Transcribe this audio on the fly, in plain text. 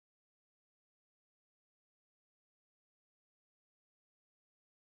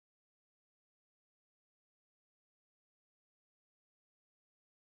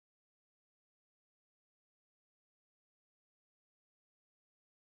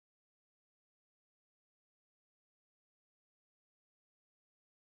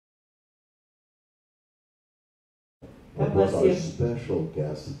of course, our special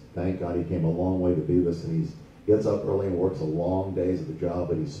guest. Thank God he came a long way to be with us, and he gets up early and works a long days at the job,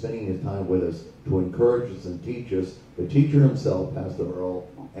 but he's spending his time with us to encourage us and teach us. The teacher himself, Pastor Earl,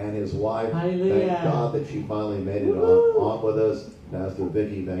 and his wife. Hallelujah. Thank God that she finally made it on with us. Pastor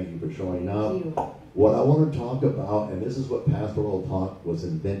Vicki, thank you for showing up. What I want to talk about, and this is what Pastoral Talk was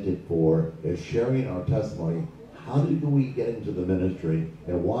invented for, is sharing our testimony. How did we get into the ministry,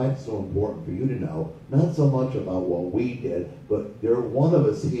 and why it's so important for you to know, not so much about what we did, but there one of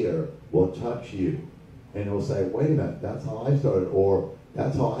us here will touch you, and he'll say, wait a minute, that's how I started, or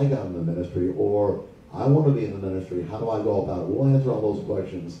that's how I got in the ministry, or I want to be in the ministry, how do I go about it? We'll answer all those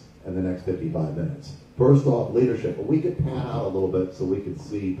questions in the next 55 minutes. First off, leadership. But we could pan out a little bit so we could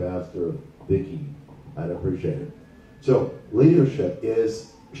see Pastor Vicki. I'd appreciate it. So leadership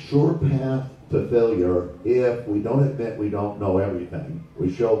is sure path to failure if we don't admit we don't know everything.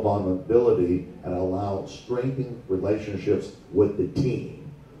 We show vulnerability and allow strengthening relationships with the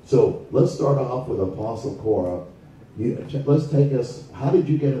team. So let's start off with Apostle Cora. Let's take us, how did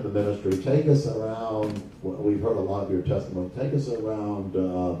you get in the ministry? Take us around, we've heard a lot of your testimony. Take us around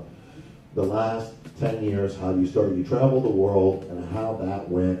the last 10 years, how you started. You traveled the world and how that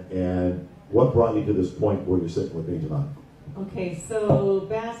went, and what brought you to this point where you're sitting with me tonight? Okay, so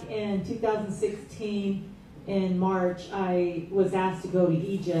back in 2016, in March, I was asked to go to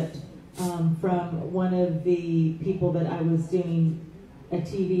Egypt from one of the people that I was doing a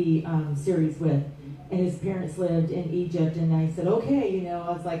TV series with. And his parents lived in Egypt, and I said, okay,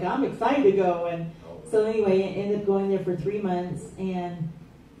 I was like, I'm excited to go. And so anyway, I ended up going there for 3 months, and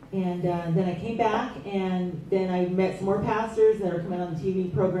then I came back, and then I met some more pastors that are coming on the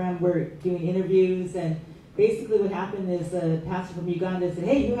TV program. We're doing interviews, and basically what happened is a pastor from Uganda said,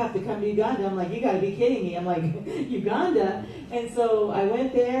 hey, you have to come to Uganda. I'm like, you got to be kidding me. I'm like, Uganda? And so I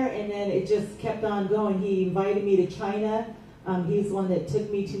went there, and then it just kept on going. He invited me to China. He's the one that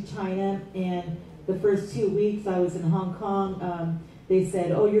took me to China, and the first 2 weeks I was in Hong Kong, they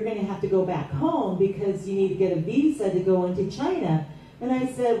said, oh, you're going to have to go back home because you need to get a visa to go into China. And I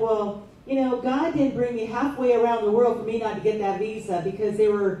said, well, God didn't bring me halfway around the world for me not to get that visa, because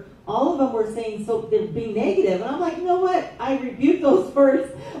all of them were saying, so they're being negative. And I'm like, you know what? I rebuked those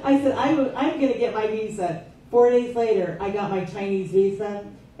first. I said, I'm going to get my visa. 4 days later, I got my Chinese visa.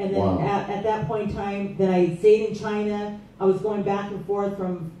 And then at that point in time, then I stayed in China. I was going back and forth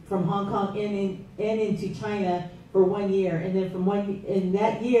from Hong Kong and into China for 1 year. And then in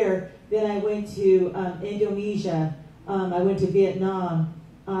that year, then I went to Indonesia. I went to Vietnam.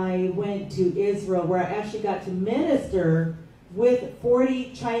 I went to Israel, where I actually got to minister with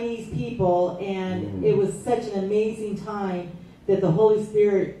 40 Chinese people. And it was such an amazing time that the Holy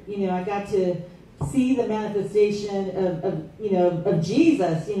Spirit, I got to see the manifestation of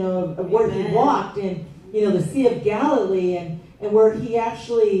Jesus, of where he walked, and the Sea of Galilee, and where he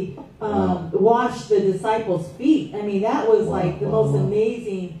actually washed the disciples' feet. I mean, that was like the most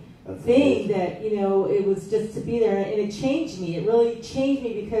amazing thing that, it was just to be there, and it changed me. It really changed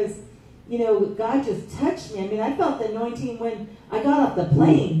me because, God just touched me. I mean, I felt the anointing when I got off the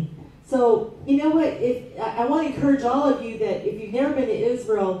plane. So, you know what? I want to encourage all of you that if you've never been to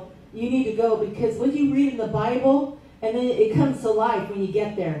Israel, you need to go, because what you read in the Bible, and then it comes to life when you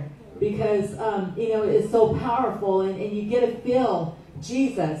get there, because it's so powerful, and you get to feel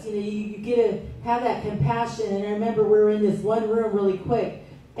Jesus. You get to have that compassion. And I remember we were in this one room really quick,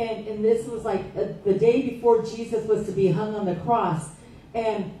 and this was like the day before Jesus was to be hung on the cross,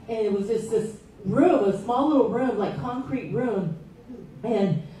 and it was just this room, a small little room, like concrete room,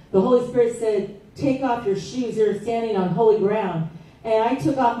 and the Holy Spirit said, take off your shoes, you're standing on holy ground. And I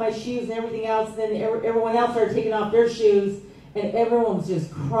took off my shoes and everything else, and then everyone else started taking off their shoes, and everyone was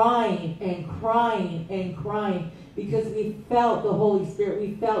just crying and crying and crying, because we felt the Holy Spirit,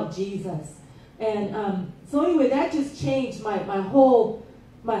 we felt Jesus. And so anyway, that just changed my whole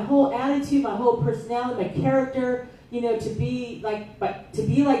attitude, my whole personality, my character. To be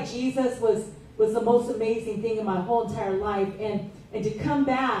like Jesus was the most amazing thing in my whole entire life, and to come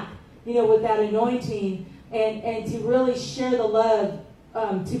back, with that anointing. And to really share the love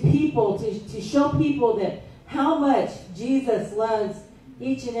to people, to show people that how much Jesus loves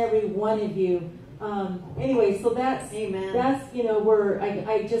each and every one of you. Anyway, so that's where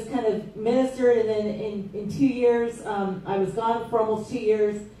I just kind of ministered, and then in 2 years, I was gone for almost 2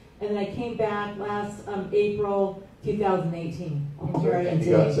 years, and then I came back last April 2018. And here I am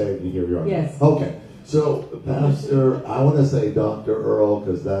today. You got saved, and here you are. Yes. Okay, so Pastor, I want to say Dr. Earl,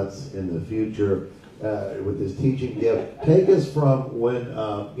 because that's in the future. With his teaching gift, take us from when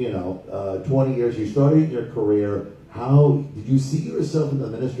 20 years you started your career. How did you see yourself in the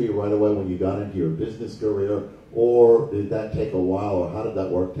ministry right away when you got into your business career, or did that take a while, or how did that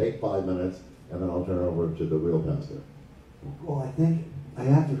work? Take 5 minutes, and then I'll turn it over to the real pastor. Well, I think I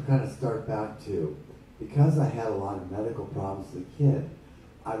have to kind of start back to, because I had a lot of medical problems as a kid,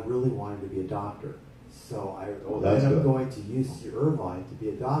 I really wanted to be a doctor. So I ended up going to UC Irvine to be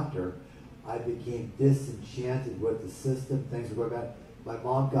a doctor. I became disenchanted with the system. Things were going bad. My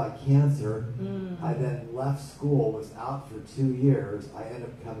mom got cancer. I then left school, was out for 2 years. I ended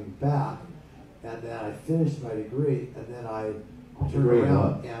up coming back, and then I finished my degree, and then I turned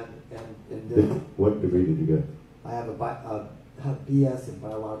around and did. What degree did you get? I have a BS in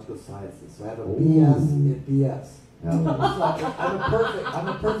biological sciences. So I have a BS in BS. I'm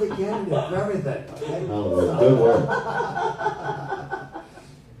a perfect candidate for everything. Okay? Good work.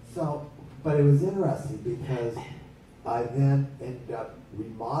 So, but it was interesting because I then ended up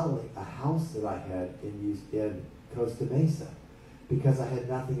remodeling a house that I had in Costa Mesa because I had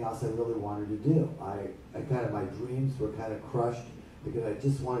nothing else I really wanted to do. My dreams were kind of crushed because I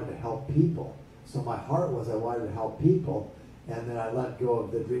just wanted to help people. So my heart was I wanted to help people, and then I let go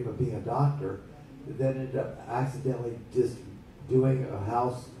of the dream of being a doctor. Then ended up accidentally just doing a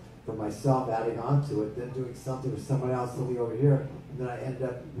house for myself, adding on to it, then doing something for someone else living over here, and then I ended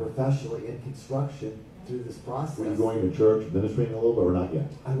up professionally in construction through this process. Were you going to church, ministering a little bit, or not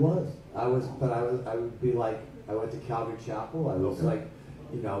yet? I would be like, I went to Calvary Chapel. I was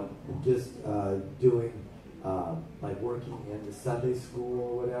just doing, like working in the Sunday school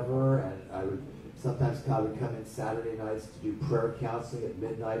or whatever, and I would sometimes God would come in Saturday nights to do prayer counseling at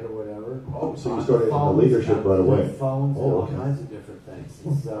midnight or whatever. Oh, so you started in the leadership right away. Phones and all kinds of different things.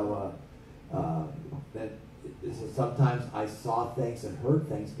 And so so sometimes I saw things and heard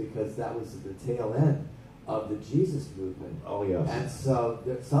things because that was at the tail end of the Jesus movement. Oh, yes. And so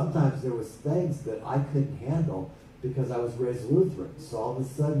sometimes there was things that I couldn't handle because I was raised Lutheran. So all of a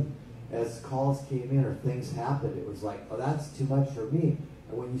sudden, as calls came in or things happened, it was like, oh, that's too much for me.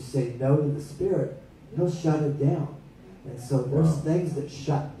 And when you say no to the Spirit, He'll shut it down. And so there's things that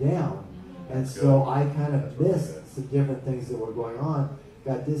shut down. And so I kind of missed some different things that were going on,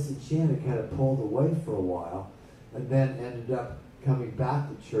 got disenchanted, kind of pulled away for a while, and then ended up coming back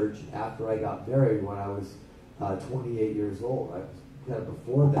to church after I got married when I was 28 years old. I was kind of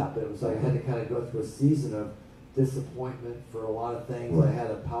before that, but it was like I had to kind of go through a season of disappointment for a lot of things. Right. I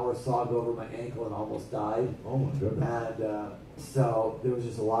had a power saw go over my ankle and almost died. Oh my goodness. And so there was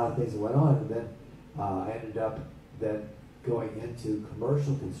just a lot of things that went on. And then I ended up then going into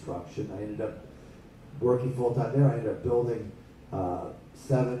commercial construction. I ended up working full-time there. I ended up building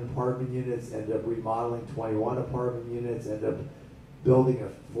 7 apartment units, ended up remodeling 21 apartment units, ended up building a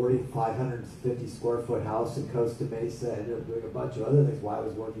 4,550 square foot house in Costa Mesa, ended up doing a bunch of other things while I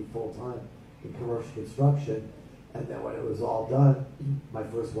was working full-time in commercial construction. And then when it was all done, my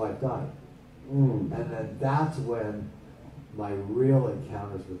first wife died. And then that's when my real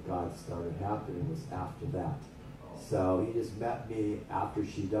encounters with God started happening, was after that. So He just met me after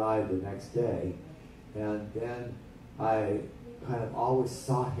she died the next day. And then I kind of always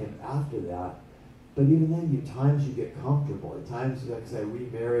saw Him after that. But even then, times you get comfortable. At times, because I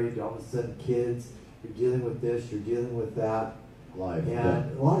remarried, all of a sudden kids, you're dealing with this, you're dealing with that. Life.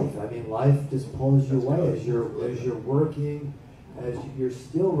 And life. I mean, life just pulls you away as you're working, as you're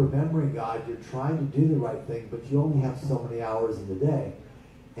still remembering God. You're trying to do the right thing, but you only have so many hours in the day.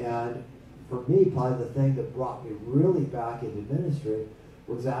 And for me, probably the thing that brought me really back into ministry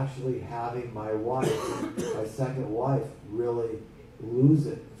was actually having my wife, my second wife, really lose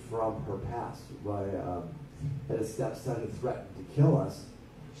it from her past. Had a stepson who threatened to kill us.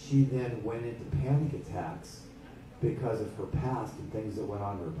 She then went into panic attacks because of her past and things that went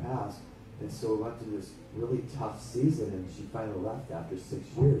on in her past. And so we went through this really tough season, and she finally left after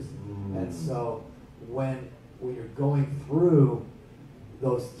 6 years. And so when you're going through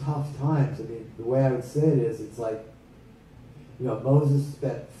those tough times, I mean, the way I would say it is, it's like, Moses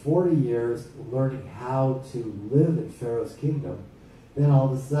spent 40 years learning how to live in Pharaoh's kingdom. Then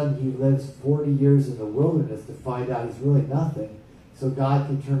all of a sudden he lives 40 years in the wilderness to find out he's really nothing. So God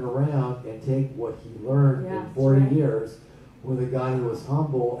can turn around and take what he learned in 40 years with a guy who was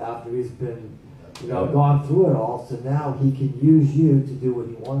humble after he's been, gone through it all. So now He can use you to do what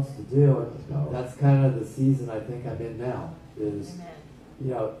He wants to do. And that's kind of the season I think I'm in now. Is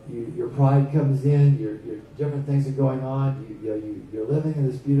your pride comes in, your different things are going on. You're living in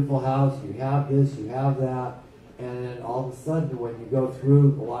this beautiful house. You have this, you have that, and then all of a sudden, when you go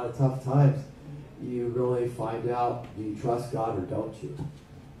through a lot of tough times, you really find out, do you trust God or don't you?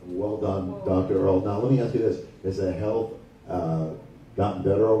 Well done, Dr. Earl. Now, let me ask you this. Has the health gotten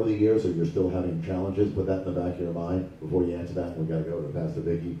better over the years, or you're still having challenges? Put that in the back of your mind before you answer that. We've got to go to Pastor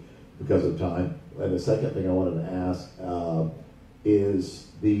Vicki. because of time. And the second thing I wanted to ask is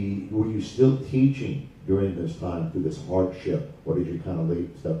were you still teaching during this time through this hardship, or did you kind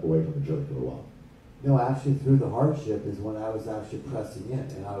of step away from the church for a while? No, actually through the hardship is when I was actually pressing in,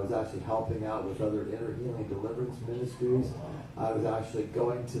 and I was actually helping out with other inner healing deliverance ministries. I was actually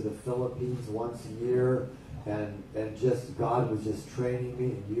going to the Philippines once a year, and just God was just training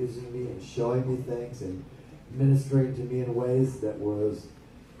me and using me and showing me things and ministering to me in ways that was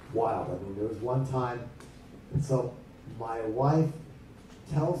wild. I mean, there was one time, and so my wife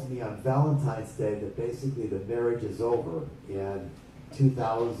tells me on Valentine's Day that basically the marriage is over in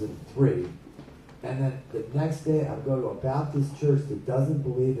 2003. And then the next day I go to a Baptist church that doesn't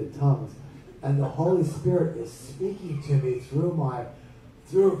believe in tongues, and the Holy Spirit is speaking to me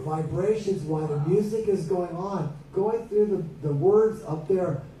through vibrations while the music is going on, going through the words up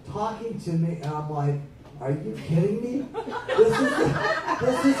there, talking to me, and I'm like, are you kidding me?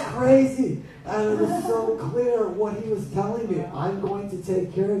 This is crazy. And it was so clear what he was telling me. I'm going to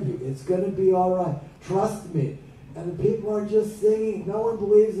take care of you. It's going to be all right. Trust me. And the people are just singing. No one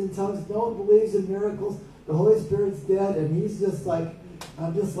believes in tongues. No one believes in miracles. The Holy Spirit's dead. And he's just like,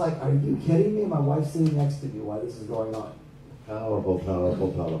 I'm just like, are you kidding me? My wife's sitting next to me while this is going on. Powerful,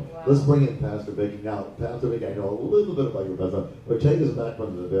 powerful, powerful. Wow. Let's bring in Pastor Vicky. Now, Pastor Vicky, I know a little bit about your background, but take us back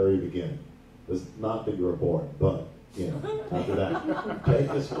from the very beginning. It's not that you were born, but, after that. Take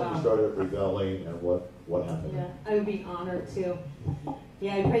us when you started rebelling and what happened. Yeah, I would be honored to.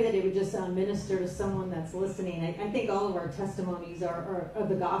 Yeah, I pray that it would just minister to someone that's listening. I think all of our testimonies are of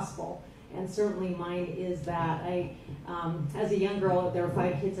the gospel, and certainly mine is that. As a young girl, there were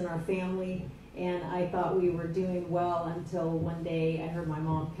 5 kids in our family, and I thought we were doing well until one day I heard my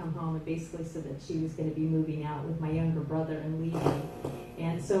mom come home and basically said that she was going to be moving out with my younger brother and leaving.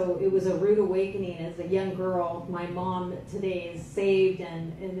 And so it was a rude awakening as a young girl. My mom today is saved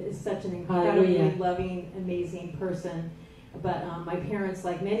and is such an incredibly loving, amazing person. But my parents,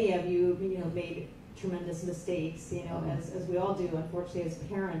 like many of you, made tremendous mistakes, as we all do, unfortunately, as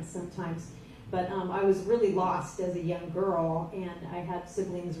parents sometimes. But I was really lost as a young girl, and I had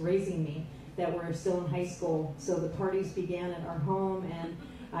siblings raising me that were still in high school. So the parties began at our home, and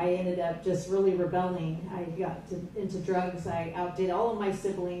I ended up just really rebelling. I got into drugs. I outdid all of my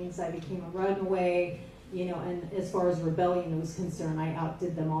siblings. I became a runaway, and as far as rebellion was concerned, I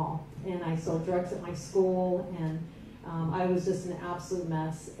outdid them all. And I sold drugs at my school, and I was just an absolute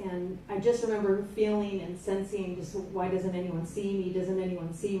mess. And I just remember feeling and sensing just, why doesn't anyone see me? Doesn't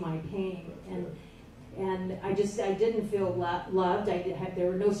anyone see my pain? And I didn't feel loved. There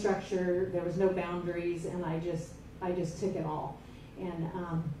were no structure, there was no boundaries, and I just took it all. And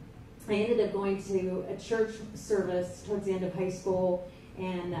I ended up going to a church service towards the end of high school,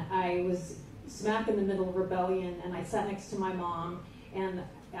 and I was smack in the middle of rebellion, and I sat next to my mom, and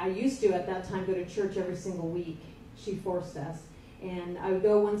I used to at that time go to church every single week. She forced us. And I would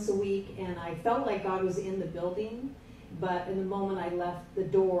go once a week, and I felt like God was in the building, but in the moment I left the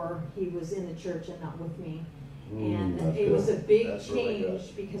door, he was in the church and not with me. And it was a big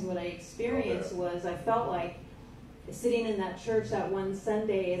change, because what I experienced was I felt like sitting in that church that one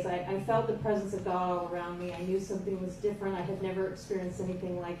Sunday, as I felt the presence of God all around me. I knew something was different. I had never experienced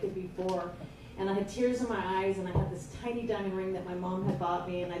anything like it before. And I had tears in my eyes, and I had this tiny diamond ring that my mom had bought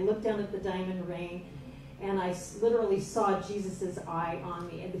me, and I looked down at the diamond ring, and I literally saw Jesus' eye on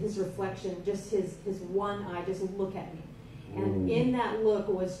me, and his reflection, just his one eye, just look at me. And in that look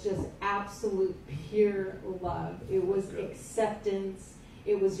was just absolute pure love. It was acceptance.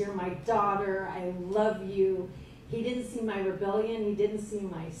 It was, you're my daughter. I love you. He didn't see my rebellion. He didn't see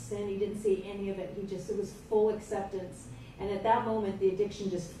my sin. He didn't see any of it. It was full acceptance. And at that moment, the addiction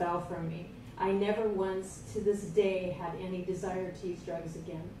just fell from me. I never once, to this day, had any desire to use drugs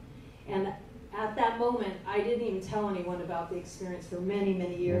again. And at that moment, I didn't even tell anyone about the experience for many,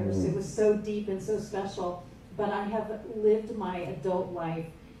 many years. It was so deep and so special. But I have lived my adult life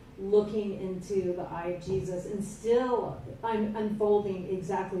looking into the eye of Jesus, and still I'm unfolding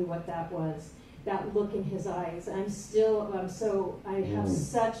exactly what that was, that look in his eyes. I have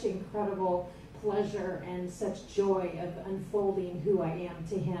such incredible pleasure and such joy of unfolding who I am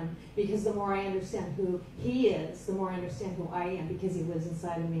to him, because the more I understand who he is, the more I understand who I am, because he lives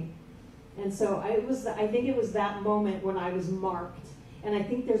inside of me. And so I think it was that moment when I was marked. And I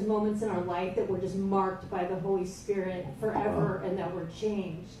think there's moments in our life that we're just marked by the Holy Spirit forever, and that we're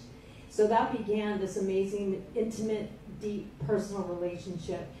changed. So that began this amazing, intimate, deep, personal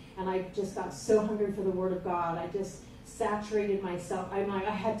relationship. And I just got so hungry for the Word of God. I just saturated myself. I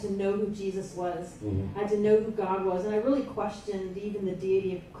had to know who Jesus was. I had to know who God was. And I really questioned even the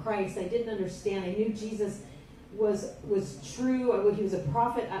deity of Christ. I didn't understand. I knew Jesus was true. He was a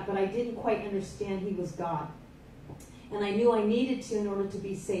prophet, but I didn't quite understand he was God. And I knew I needed to in order to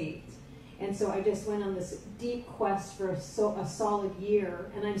be saved. And so I just went on this deep quest for a solid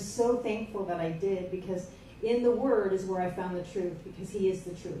year. And I'm so thankful that I did, because in the Word is where I found the truth, because He is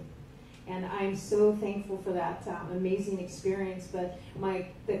the truth. And I'm so thankful for that amazing experience. But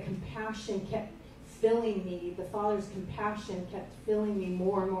the compassion kept filling me. The Father's compassion kept filling me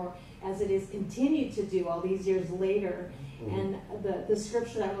more and more, as it has continued to do all these years later. And the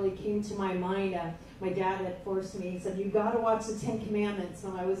scripture that really came to my mind, my dad had forced me. He said, "You've got to watch the 10 Commandments,"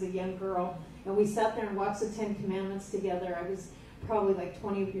 when I was a young girl. And we sat there and watched the 10 Commandments together. I was probably like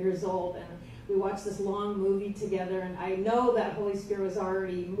 20 years old. And we watched this long movie together. And I know that Holy Spirit was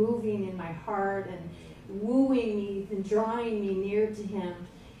already moving in my heart and wooing me and drawing me near to Him.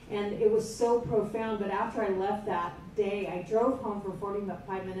 And it was so profound. But after I left that day, I drove home for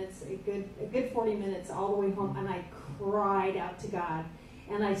 45 minutes, a good 40 minutes all the way home, and I cried out to God.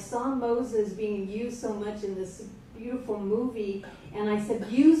 And I saw Moses being used so much in this beautiful movie, and I said,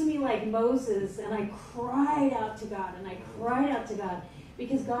 "Use me like Moses." And I cried out to God, and I cried out to God,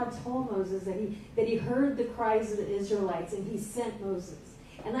 because God told Moses that he heard the cries of the Israelites, and He sent Moses.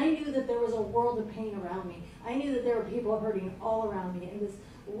 And I knew that there was a world of pain around me. I knew that there were people hurting all around me, and this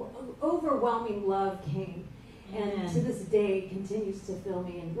overwhelming love came. And to this day continues to fill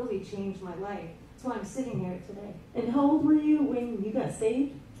me and really change my life. That's why I'm sitting here today. And how old were you when you got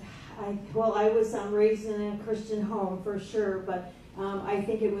saved? I was raised in a Christian home for sure, but I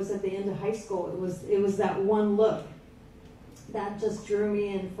think it was at the end of high school. It was that one look that just drew me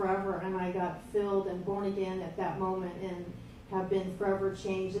in forever, and I got filled and born again at that moment, and have been forever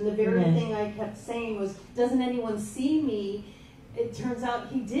changed. And the very thing I kept saying was, "Doesn't anyone see me?" It turns out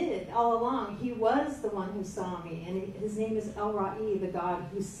He did all along. He was the one who saw me, and His name is El Ra'i, the God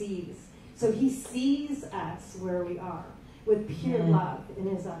who sees. So He sees us where we are, with pure love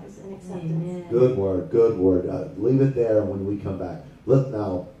in His eyes and acceptance. Amen. Good word, good word. Leave it there when we come back.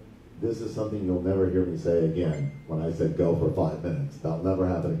 Now, this is something you'll never hear me say again when I said go for 5 minutes. That'll never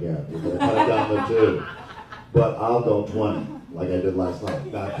happen again. We're going to cut it down to 2. But I'll go 20, like I did last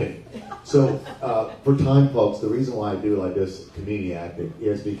night. Not kidding. So, for time, folks, the reason why I do like this community acting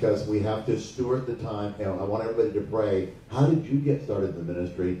is because we have to steward the time. And I want everybody to pray, how did you get started in the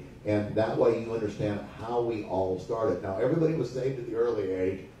ministry? And that way you understand how we all started. Now, everybody was saved at the early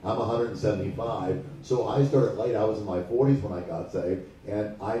age. I'm 175, so I started late. I was in my 40s when I got saved,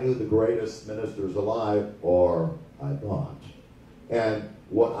 and I knew the greatest ministers alive, or I thought. And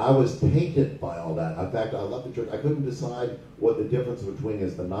what I was tainted by all that. In fact, I left the church. I couldn't decide what the difference between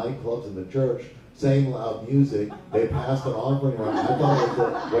is the nightclubs and the church, same loud music. They passed an offering around. I thought it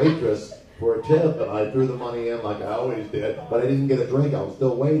was the waitress for a tip, and I threw the money in like I always did, but I didn't get a drink. I was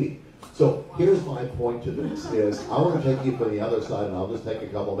still waiting. So here's my point to this, is I want to take you from the other side, and I'll just take a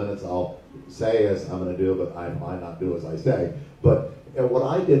couple minutes. I'll say as I'm going to do, but I might not do as I say. But what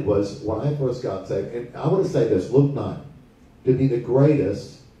I did was, when I first got saved, and I want to say this, Luke 9, to be the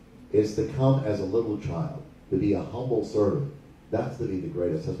greatest is to come as a little child, to be a humble servant. That's to be the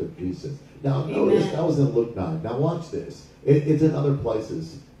greatest. That's what Jesus says. Now, notice that was in Luke 9. Now, watch this. It's in other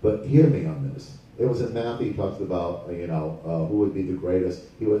places, but hear me on this. It was in Matthew. He talks about, who would be the greatest.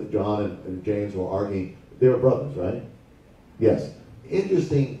 John and James were arguing. They were brothers, right? Yes.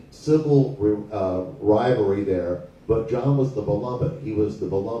 Interesting civil rivalry there, but John was the beloved. He was the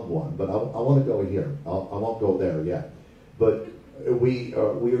beloved one. But I want to go here. I won't go there yet. But we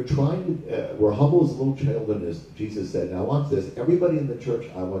are trying to, we're humble as little children, as Jesus said. Now watch this. Everybody in the church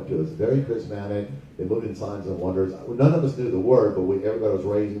I went to is very charismatic. They moved in signs and wonders. None of us knew the word, but everybody was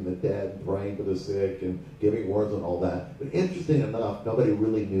raising the dead, and praying for the sick, and giving words and all that. But interesting enough, nobody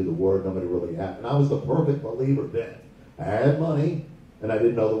really knew the word. Nobody really had. And I was the perfect believer then. I had money, and I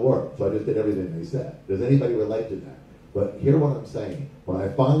didn't know the word. So I just did everything they said. Does anybody relate to that? But hear what I'm saying. When I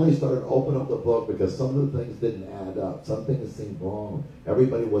finally started opening up the book, because some of the things didn't add up, some things seemed wrong.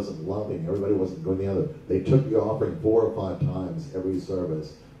 Everybody wasn't loving. Everybody wasn't going the other. They took the offering 4 or 5 times every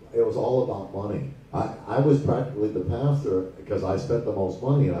service. It was all about money. I was practically the pastor because I spent the most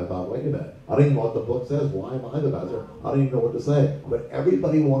money, and I thought, wait a minute, I don't even know what the book says. Why am I the pastor? I don't even know what to say. But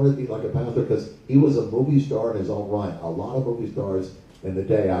everybody wanted to be like a pastor because he was a movie star in his own right. A lot of movie stars in the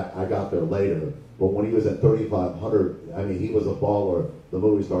day, I got there later, but when he was at 3,500, I mean, he was a baller. The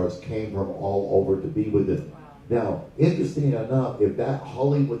movie stars came from all over to be with him. Now, interesting enough, if that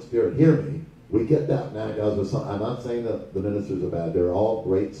Hollywood spirit, hear me, we get that now, guys. I'm not saying that the ministers are bad. They're all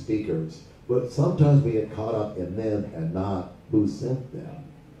great speakers. But sometimes we get caught up in them and not who sent them.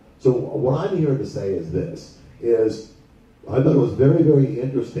 So what I'm here to say is this, is I thought it was very, very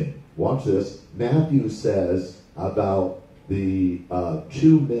interesting. Watch this. Matthew says about the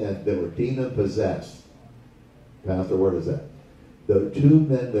two men that were demon-possessed. Pastor, where is that? The two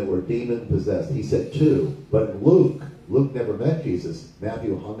men that were demon-possessed. He said two. But Luke never met Jesus.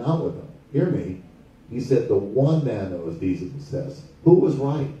 Matthew hung out with him. Hear me. He said the one man that was demon-possessed. Who was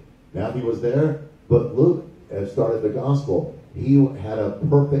right? Matthew was there, but Luke started the gospel. He had a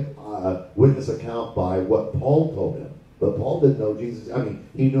perfect witness account by what Paul told him. But Paul didn't know Jesus. I mean,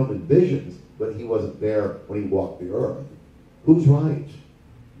 he knew him in visions, but he wasn't there when he walked the earth. Who's right?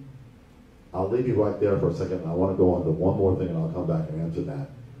 I'll leave you right there for a second. I want to go on to one more thing, and I'll come back and answer that.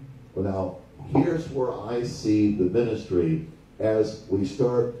 But now, here's where I see the ministry as we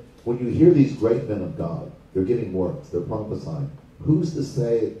start. When you hear these great men of God, they're giving words, they're prophesying. Who's to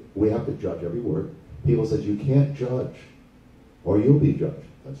say we have to judge every word? People says you can't judge, or you'll be judged.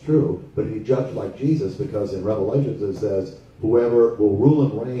 That's true. But if you judge like Jesus, because in Revelations it says, whoever will rule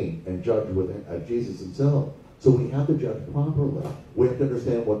and reign and judge with Jesus himself. So we have to judge properly. We have to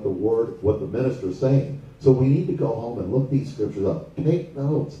understand what the minister's saying. So we need to go home and look these scriptures up. Take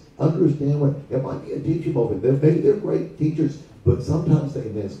notes. Understand what, it might be a teaching moment. Maybe they're great teachers, but sometimes they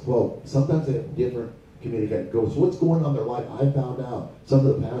misquote. Sometimes they have different communication. So what's going on in their life? I found out some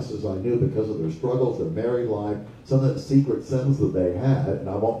of the pastors I knew because of their struggles, their married life, some of the secret sins that they had, and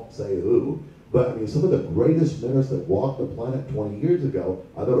I won't say who, but I mean, some of the greatest ministers that walked the planet 20 years ago,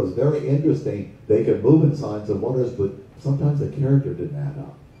 I thought it was very interesting. They could move in signs and wonders, but sometimes the character didn't add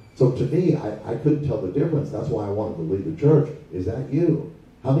up. So to me, I couldn't tell the difference. That's why I wanted to leave the church. Is that you?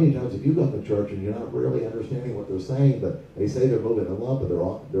 How many times have you gone to church and you're not really understanding what they're saying, but they say they're moving in love, but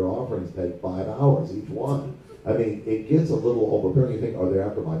their offerings take 5 hours each one? I mean, it gets a little overbearing. You think, are they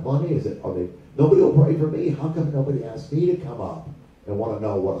after my money? Nobody will pray for me? How come nobody asked me to come up and want to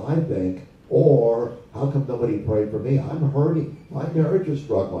know what I think? Or how come nobody prayed for me? I'm hurting. My marriage is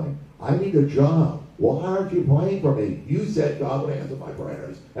struggling. I need a job. Why aren't you praying for me? You said God would answer my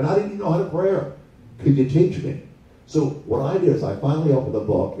prayers, and I didn't even know how to pray. Could you teach me? So what I did is I finally opened the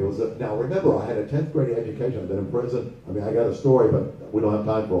book. Now remember, I had a 10th grade education. I've been in prison. I mean, I got a story, but we don't have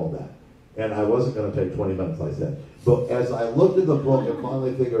time for all that. And I wasn't going to take 20 minutes, I said. But as I looked at the book and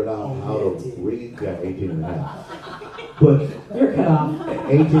finally figured out how to read, 18 and a half. But You're cut off.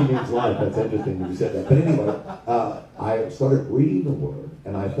 18 means life. That's interesting that you said that. But anyway, I started reading the Word,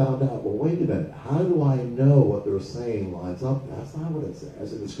 and I found out, well, wait a minute. How do I know what they're saying lines up? That's not what it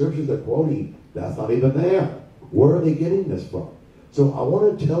says. And the scriptures they're quoting, that's not even there. Where are they getting this from? So I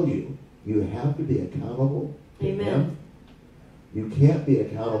want to tell you, you have to be accountable to him. You can't be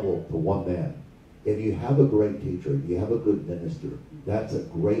accountable to one man. If you have a great teacher, you have a good minister, that's a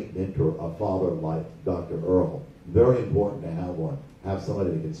great mentor, a father like Dr. Earl. Very important to have one. Have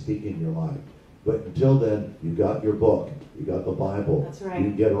somebody that can speak in your life. But until then, you got your book. You got the Bible. That's right.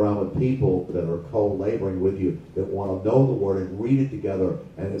 You get around with people that are co-laboring with you, that want to know the Word and read it together.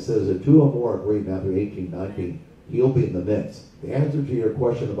 And it says, if two or more agree, Matthew 18:19, he'll be in the midst. The answer to your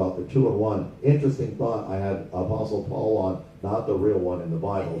question about the 2 and 1, interesting thought. I had Apostle Paul on, not the real one in the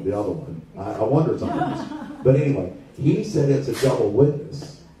Bible, the other one. I wonder sometimes. But anyway, he said it's a double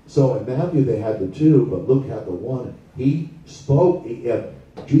witness. So in Matthew they had the 2, but Luke had the 1. He spoke.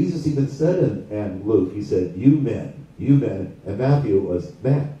 Jesus even said in Luke, he said, you men, and Matthew was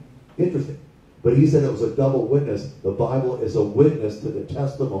man. Interesting. But he said it was a double witness. The Bible is a witness to the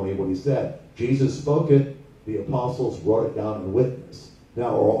testimony of what he said. Jesus spoke it. The apostles wrote it down in witness. Now,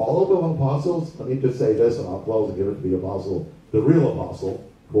 are all of them apostles? Let me just say this, and I'll close and give it to the apostle, the real apostle,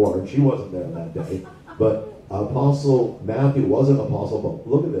 Cora. She wasn't there that day. But Apostle Matthew was an apostle, but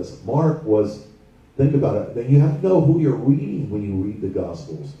look at this. Mark was, think about it. Then you have to know who you're reading when you read the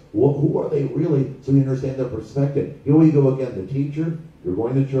Gospels. Who are they really, so you understand their perspective. Here we go again, the teacher, you're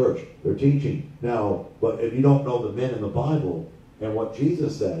going to church, they're teaching. Now, but if you don't know the men in the Bible and what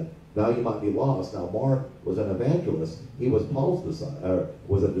Jesus said, now you might be lost. Now Mark was an evangelist. He was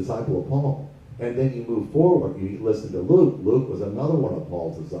was a disciple of Paul. And then you move forward. You listen to Luke. Luke was another one of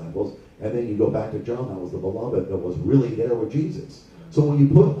Paul's disciples. And then you go back to John. That was the beloved that was really there with Jesus. So when you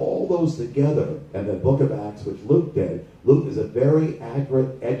put all those together, and the book of Acts, which Luke did, Luke is a very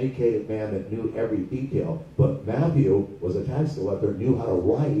accurate, educated man that knew every detail. But Matthew was a tax collector, knew how to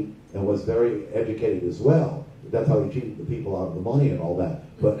write, and was very educated as well. That's how he cheated the people out of the money and all that.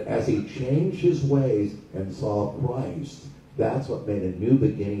 But as he changed his ways and saw Christ, that's what made a new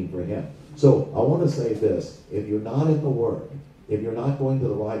beginning for him. So I want to say this. If you're not in the Word, if you're not going to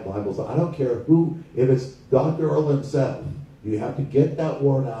the right Bible, so I don't care who, if it's Dr. Earl himself, you have to get that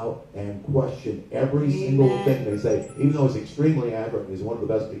word out and question every single thing they say, even though it's extremely accurate. He's one of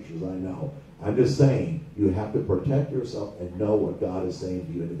the best teachers I know. I'm just saying, you have to protect yourself and know what God is saying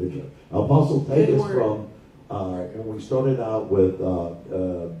to you individually. Apostle, take us from and we started out with,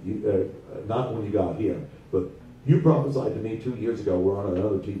 not when you got here, but you prophesied to me 2 years ago, we're on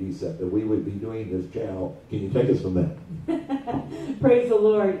another TV set, that we would be doing this channel. Can you take us from there? Praise the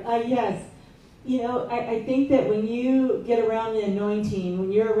Lord. Yes. You know, I think that when you get around the anointing,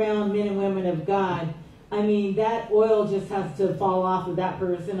 when you're around men and women of God, I mean, that oil just has to fall off of that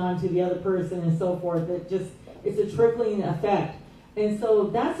person onto the other person and so forth. It's a trickling effect. And so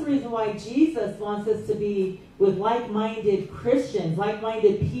that's the reason why Jesus wants us to be with like-minded Christians,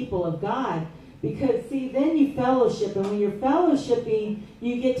 like-minded people of God. Because, see, then you fellowship. And when you're fellowshipping,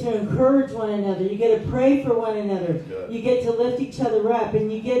 you get to encourage one another. You get to pray for one another. Good. You get to lift each other up.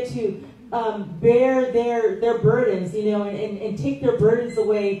 And you get to bear their burdens, you know, and take their burdens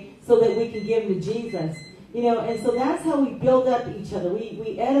away so that we can give them to Jesus. You know, and so that's how we build up each other.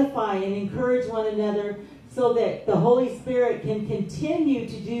 We edify and encourage one another so that the Holy Spirit can continue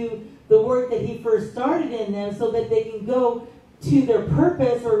to do the work that He first started in them so that they can go to their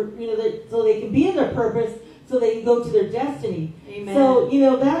purpose, or, you know, so they can be in their purpose, so they can go to their destiny. Amen. So, you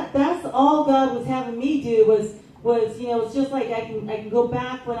know, that's all God was having me do was you know, it's just like I can go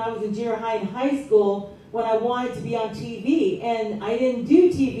back when I was in junior high and high school when I wanted to be on TV, and I didn't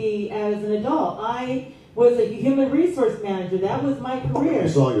do TV as an adult. I was a human resource manager. That was my career. You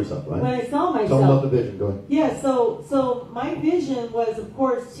saw yourself, right? When I saw myself. Tell them about the vision. Go ahead. Yeah, so my vision was, of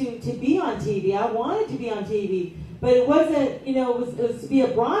course, to be on TV. I wanted to be on TV. But it wasn't, you know, it was to be a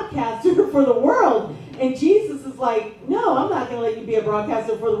broadcaster for the world. And Jesus is like, no, I'm not going to let you be a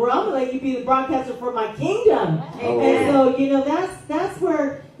broadcaster for the world. I'm going to let you be the broadcaster for my kingdom. Amen. And so, you know, that's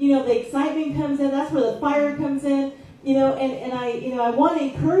where, you know, the excitement comes in. That's where the fire comes in. You know, and I want to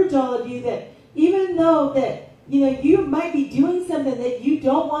encourage all of you that even though that, you know, you might be doing something that you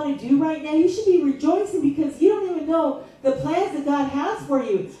don't want to do right now, you should be rejoicing because you don't even know the plans that God has for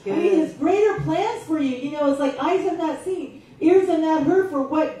you. I mean, His greater plans for you. You know, it's like eyes have not seen, ears have not heard for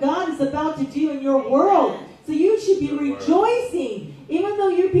what God is about to do in your world. So you should be rejoicing. Even though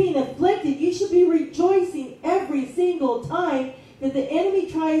you're being afflicted, you should be rejoicing every single time that the enemy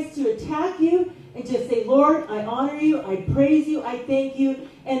tries to attack you, and just say, Lord, I honor you, I praise you, I thank you.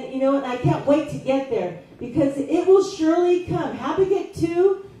 And, you know, and I can't wait to get there because it will surely come. Habakkuk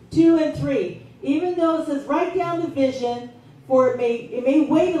 2, 2 and 3. Even though it says write down the vision, for it may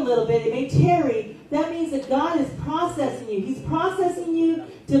wait a little bit, it may tarry, that means that God is processing you. He's processing you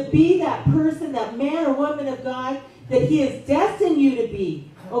to be that person, that man or woman of God that He has destined you to be.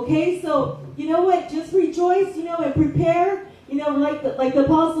 Okay, so, you know what, just rejoice, you know, and prepare. You know, like the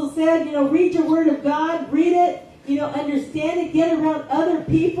apostle said, you know, read your word of God, read it, you know, understand it, get around other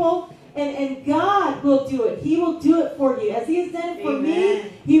people, and God will do it. He will do it for you. As He has done it for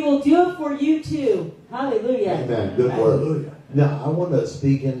me, He will do it for you too. Hallelujah. Amen. Good word. Now, I want to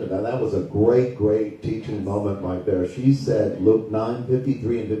speak into that. That was a great, great teaching moment right there. She said, Luke 9,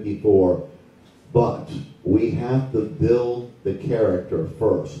 53 and 54, but we have to build the character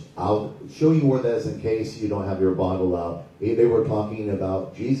first. I'll show you where that is in case you don't have your Bible out. They were talking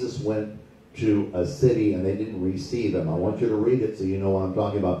about Jesus went to a city and they didn't receive Him. I want you to read it so you know what I'm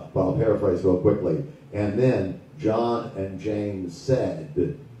talking about, but I'll paraphrase real quickly. And then John and James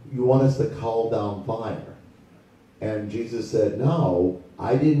said, you want us to call down fire? And Jesus said, no,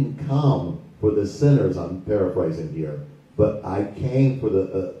 I didn't come for the sinners. I'm paraphrasing here. But I came for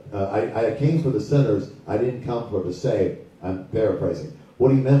I came for the sinners. I didn't come for the saved. I'm paraphrasing.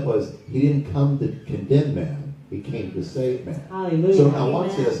 What He meant was He didn't come to condemn man. He came to save man. Hallelujah. So now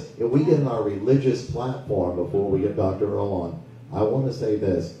watch this. If we get on our religious platform before we get Dr. Earl on, I want to say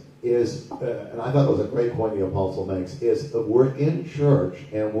this. And I thought it was a great point the apostle makes, is we're in church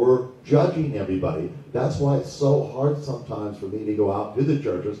and we're judging everybody. That's why it's so hard sometimes for me to go out to the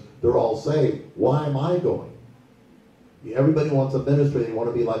churches. They're all saved. Why am I going? Everybody wants a ministry. They want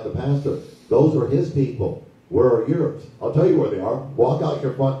to be like the pastor. Those are his people. Where are yours? I'll tell you where they are. Walk out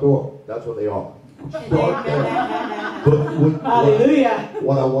your front door. That's where they are. Start there. Hallelujah.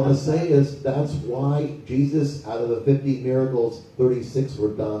 What I want to say is that's why Jesus, out of the 50 miracles, 36 were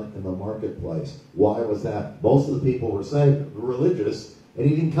done in the marketplace. Why was that? Most of the people were saved, religious, and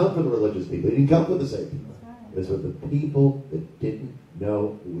He didn't come for the religious people. He didn't come for the saved people. It was for the people that didn't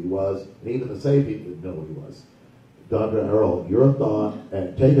know who He was, and even the saved people didn't know who He was. Dr. Earl, your thought,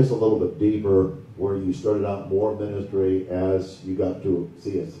 and take us a little bit deeper where you started out more ministry as you got to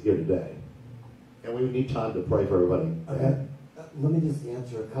see us here today. And we need time to pray for everybody. Okay. Let me just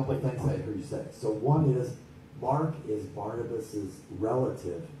answer a couple of things I heard you say. So one is, Mark is Barnabas's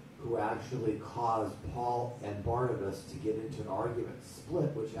relative who actually caused Paul and Barnabas to get into an argument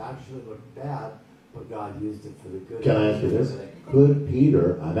split, which actually looked bad, but God used it for the good. Can I ask you this? Could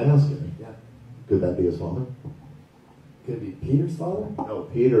Peter, I'm asking, Yeah. Could that be his father? Could it be Peter's father? No,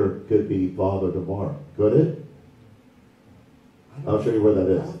 Peter could be father to Mark. Could it? I'll show you where that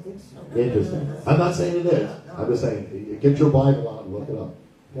I is. don't think so. Interesting. I'm not saying it is. I'm just saying, get your Bible out and look it up.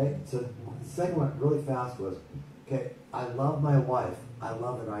 Okay, so the second one really fast was, okay, I love my wife. I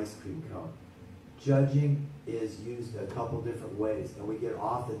love an ice cream cone. Judging is used a couple different ways, and we get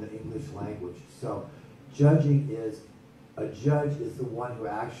off in the English language. So judging is, a judge is the one who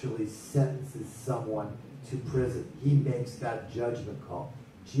actually sentences someone to prison. He makes that judgment call.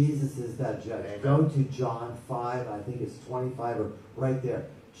 Jesus is that judge. Amen. Go to John 5, I think it's 25, or right there.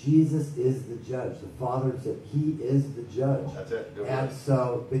 Jesus is the judge. The Father said he is the judge. That's it. Go And ahead.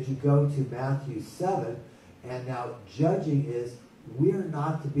 so, but you go to Matthew 7, and now judging is, we're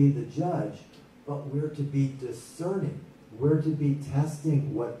not to be the judge, but we're to be discerning. We're to be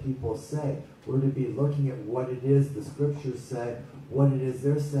testing what people say. We're to be looking at what it is the scriptures say, what it is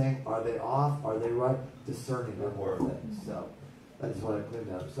they're saying. Are they off? Are they right? Discerning that whole thing. So I just want to clear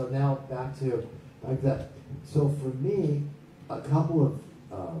that up. So now back to that. So for me, a couple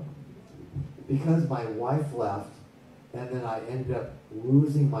of because my wife left, and then I ended up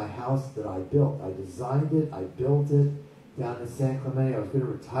losing my house that I built. I designed it, I built it down in San Clemente. I was going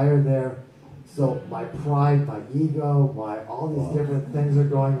to retire there. So my pride, my ego, all these different things are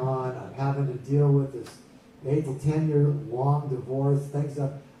going on. I'm having to deal with this 8 to 10 year long divorce. Things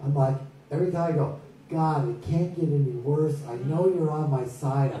I'm like, every time I go, God, it can't get any worse. I know you're on my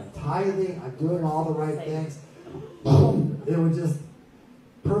side. I'm tithing. I'm doing all the right things. Boom. It was just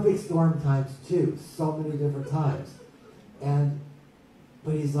perfect storm times 2. So many different times.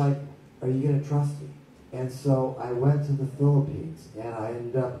 But he's like, are you going to trust me? And so I went to the Philippines, and I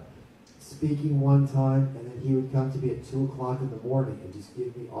ended up speaking one time, and then he would come to me at 2 o'clock in the morning and just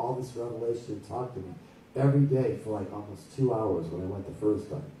give me all this revelation and talk to me every day for like almost 2 hours when I went the first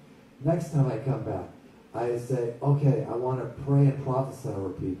time. Next time I come back, I say, okay, I want to pray and prophesy over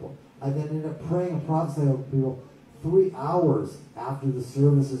people. I then end up praying and prophesying over people 3 hours after the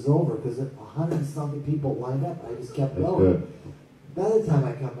service is over, because 100-something people lined up. I just kept going. Good. By the time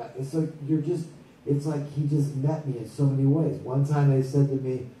I come back, it's like it's like he just met me in so many ways. One time they said to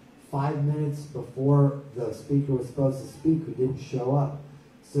me, 5 minutes before the speaker was supposed to speak, who didn't show up.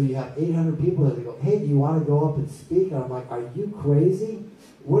 So you have 800 people there. They go, hey, do you want to go up and speak? And I'm like, are you crazy?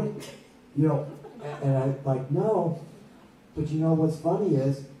 What, and I'm like, no. But you know what's funny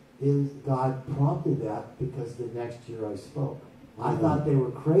is God prompted that because the next year I spoke. I thought they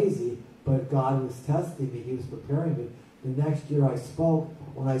were crazy, but God was testing me. He was preparing me. The next year I spoke.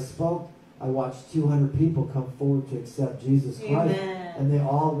 When I spoke, I watched 200 people come forward to accept Jesus Christ. Amen. And they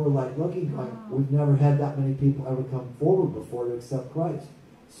all were like looking like, we've never had that many people ever come forward before to accept Christ.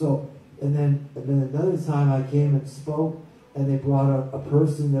 So, and then another time I came and spoke, and they brought a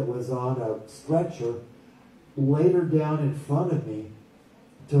person that was on a stretcher, laid her down in front of me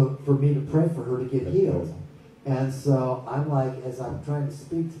for me to pray for her to get healed. And so I'm like, as I'm trying to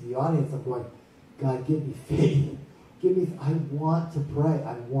speak to the audience, I'm going, God, give me faith. I want to pray.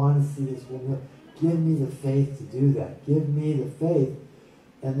 I want to see this woman. Give me the faith to do that. Give me the faith.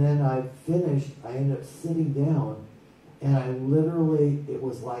 And then I finished. I ended up sitting down, and I literally, it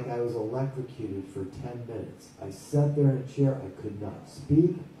was like I was electrocuted for 10 minutes. I sat there in a chair. I could not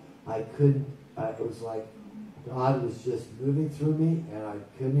speak. I couldn't, it was like God was just moving through me, and I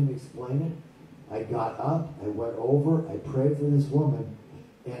couldn't even explain it. I got up. I went over. I prayed for this woman,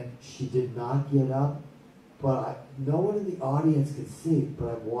 and she did not get up. But no one in the audience could see, but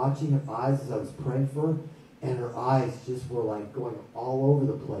I'm watching her eyes as I was praying for her, and her eyes just were like going all over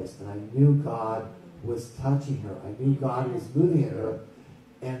the place. And I knew God was touching her. I knew God was moving at her.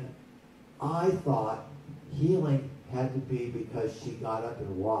 And I thought healing had to be because she got up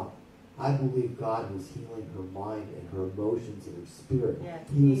and walked. I believe God was healing her mind and her emotions and her spirit. Yes.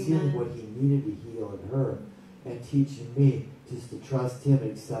 He was healing what he needed to heal in her and teaching me just to trust him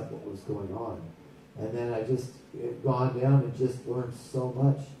and accept what was going on. And then I just gone down and just learned so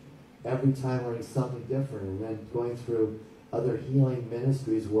much. Every time learning something different. And then going through other healing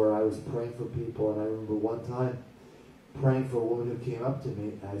ministries where I was praying for people. And I remember one time praying for a woman who came up to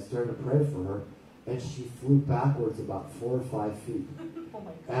me. And I started to pray for her. And she flew backwards about 4 or 5 feet. Oh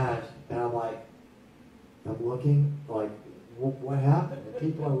my God. And I'm like, I'm looking like, what happened? And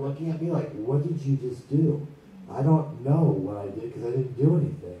people are looking at me like, what did you just do? I don't know what I did because I didn't do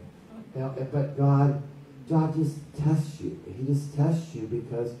anything. But God just tests you. He just tests you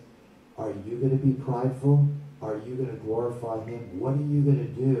because are you going to be prideful? Are you going to glorify him? What are you going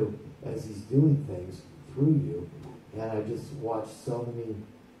to do as he's doing things through you? And I just watched so many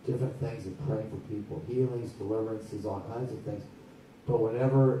different things and praying for people. Healings, deliverances, all kinds of things. But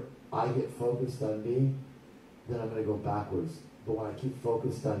whenever I get focused on me, then I'm going to go backwards. But when I keep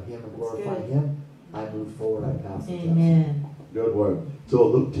focused on Him and glorify Him, I move forward, I pass the test. Amen. Good word. So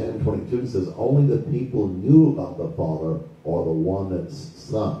Luke 10:22 says, only the people knew about the Father or the one that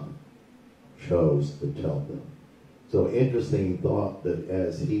Son chose to tell them. So interesting thought that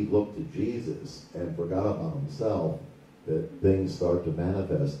as he looked to Jesus and forgot about himself, that things start to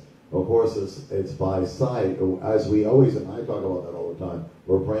manifest. Of course, it's by sight. As we always, and I talk about that all the time,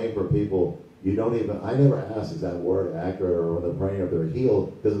 we're praying for people. You don't even, I never ask, is that word accurate, or when they're praying if they're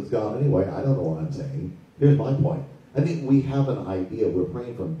healed, because it's God anyway. I don't know what I'm saying. Here's my point. I think we have an idea. We're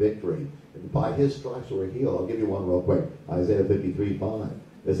praying from victory. And by His stripes we're healed. I'll give you one real quick. Isaiah 53:5.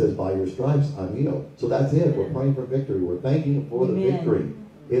 It says, by your stripes I'm healed. So that's it. We're praying for victory. We're thanking Him for the victory.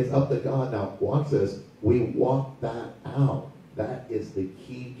 It's up to God. Now, watch this. We walk that out. That is the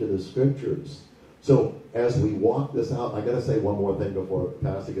key to the Scriptures. So as we walk this out, I got to say one more thing before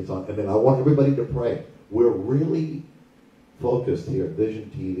Pastor gets on. And then I want everybody to pray. We're really focused here at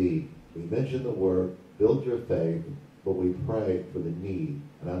Vision TV. We mention the Word, build your faith, but we pray for the need.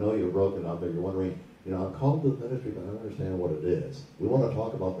 And I know you're broken out there. You're wondering, I'm called to the ministry, but I don't understand what it is. We want to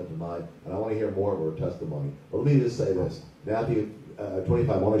talk about that tonight, and I want to hear more of her testimony. But let me just say this. Matthew 25,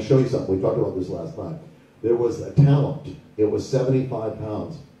 I want to show you something. We talked about this last night. There was a talent. It was 75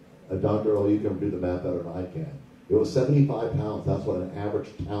 pounds. Dr. Earl, you can do the math better than I can. It was 75 pounds. That's what an average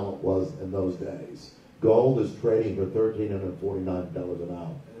talent was in those days. Gold is trading for $1,349 an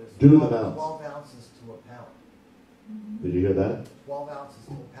ounce. Do the math. 12 ounces to a pound. Did you hear that? 12 ounces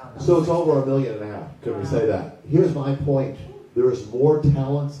to a pound. So it's over $1.5 million. Can we say that? Here's my point. There's more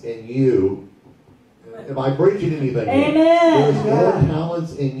talents in you. Am I preaching anything? Amen. There's more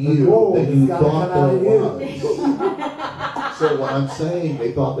talents in you than you thought there was. So what I'm saying,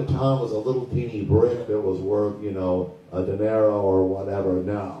 they thought the talent was a little teeny brick that was worth, a denaro or whatever.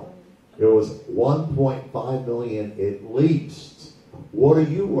 No. It was 1.5 million at least. What are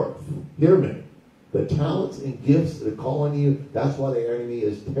you worth? Hear me. The talents and gifts that are calling you, that's why the enemy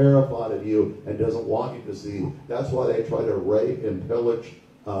is terrified of you and doesn't want you to see. That's why they try to rape and pillage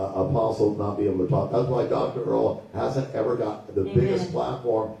apostles, not be able to talk. That's why Dr. Earl hasn't ever got the biggest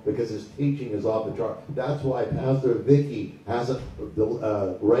platform, because his teaching is off the chart. That's why Pastor Vicky hasn't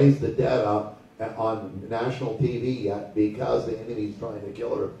raised the dead up on national TV yet, because the enemy's trying to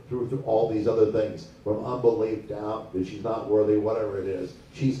kill her through all these other things, from unbelief, doubt, that she's not worthy, whatever it is.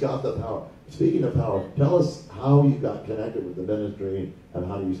 She's got the power. Speaking of power, tell us how you got connected with the ministry and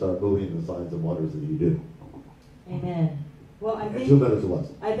how you start moving in the signs and wonders that you do. Amen. Well, I think 2 minutes or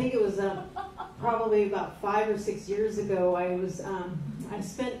less. I think it was probably about 5 or 6 years ago. I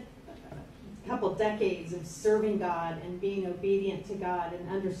spent a couple decades of serving God and being obedient to God and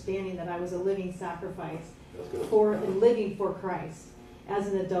understanding that I was a living sacrifice and living for Christ as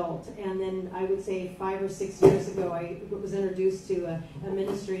an adult. And then I would say 5 or 6 years ago, I was introduced to a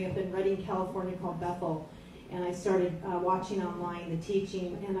ministry up in Redding, California called Bethel. And I started watching online the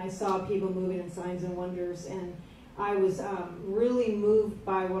teaching, and I saw people moving in signs and wonders, and I was really moved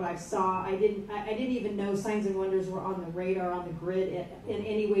by what I saw. I didn't even know signs and wonders were on the radar, on the grid in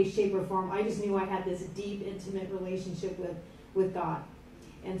any way, shape, or form. I just knew I had this deep, intimate relationship with God.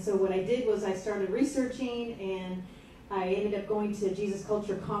 And so what I did was I started researching, and I ended up going to Jesus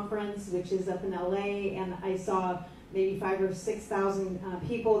Culture Conference, which is up in LA, and I saw maybe 5,000 or 6,000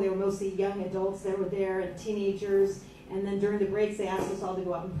 people. They were mostly young adults that were there and teenagers. And then during the breaks, they asked us all to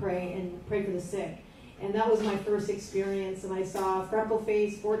go out and pray for the sick. And that was my first experience. And I saw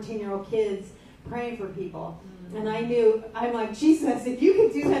freckle-faced 14-year-old kids praying for people. And I'm like, Jesus, if you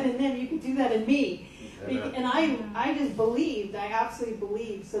could do that in them, you could do that in me. And I just believed. I absolutely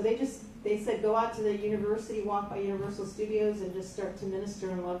believed. So they said, go out to the university, walk by Universal Studios, and just start to minister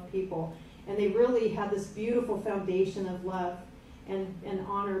and love people. And they really had this beautiful foundation of love and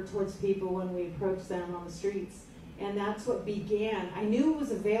honor towards people when we approached them on the streets. And that's what began. I knew it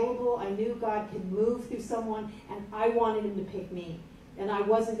was available. I knew God could move through someone, and I wanted him to pick me. And I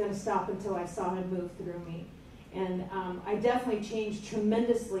wasn't going to stop until I saw him move through me. And I definitely changed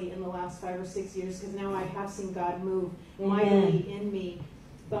tremendously in the last 5 or 6 years, because now I have seen God move mightily in me.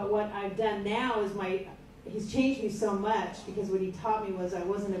 But what I've done now is he's changed me so much, because what he taught me was I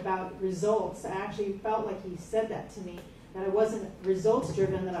wasn't about results. I actually felt like he said that to me, that I wasn't results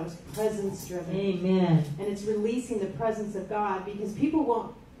driven, that I was presence driven. Amen. And it's releasing the presence of God, because people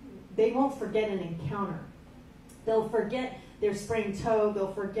won't forget an encounter. They'll forget their sprained toe,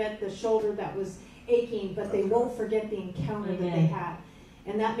 they'll forget the shoulder that was aching, but they won't forget the encounter that they had.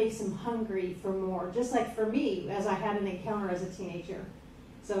 And that makes them hungry for more. Just like for me, as I had an encounter as a teenager.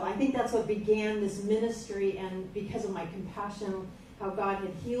 So I think that's what began this ministry, and because of my compassion how God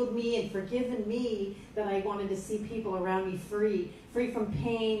had healed me and forgiven me, that I wanted to see people around me free from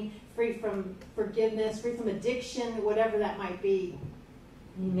pain, free from forgiveness, free from addiction, whatever that might be.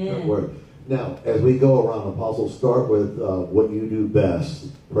 Amen. Good word. Now, as we go around, apostles, start with what you do best.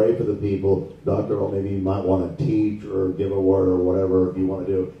 Pray for the people. Dr. O, maybe you might want to teach or give a word or whatever you want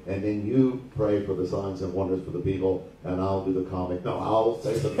to do. And then you pray for the signs and wonders for the people, and I'll do the comic. No, I'll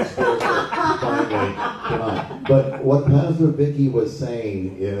say something spiritual finally tonight. But what Pastor Vicki was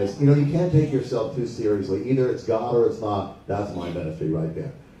saying is, you can't take yourself too seriously. Either it's God or it's not. That's my ministry right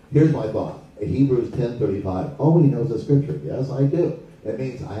there. Here's my thought. Hebrews 10:35. Oh, he knows the scripture. Yes, I do. It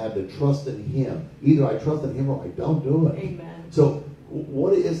means I have to trust in him. Either I trust in him or I don't do it. Amen. So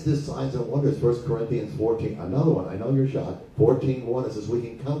what is this signs and wonders? 1 Corinthians 14. Another one. I know you're shocked. 14:1. It says we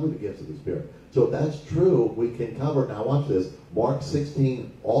can cover the gifts of the Spirit. So if that's true, we can cover. Now watch this. Mark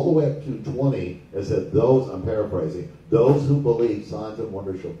 16 all the way up to 20. It said those, I'm paraphrasing, those who believe signs and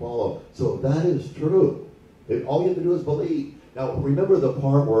wonders shall follow. So if that is true, all you have to do is believe. Now, remember the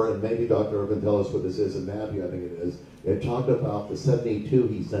part where, and maybe Dr. Irvin can tell us what this is in Matthew, I think it is. It talked about the 72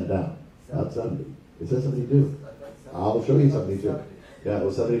 he sent out. Not 70. It says 72. I'll show you 72. Yeah, it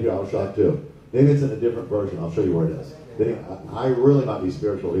was 72. I was shocked too. Maybe it's in a different version. I'll show you where it is. I really might be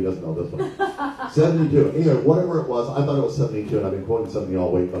spiritual. He doesn't know this one. 72. Anyway, whatever it was, I thought it was 72, and I've been quoting 70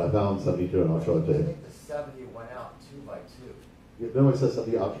 all week, but I found 72, and I'll show it to I you. think the 70 went out 2 by 2. No, it says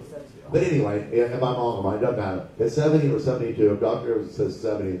 70 options. But anyway, if I'm wrong, it doesn't matter. It's 70 or 72. If Dr. says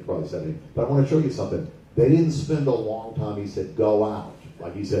 70, it's probably 70. But I want to show you something. They didn't spend a long time. He said, go out.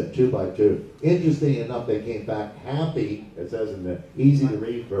 Like he said, 2 by 2. Interesting enough, they came back happy. It says in the easy to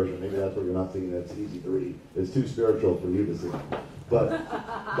read version. Maybe that's what you're not seeing. It's easy to read. It's too spiritual for you to see. But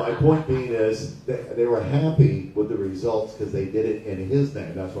my point being is they were happy with the results because they did it in his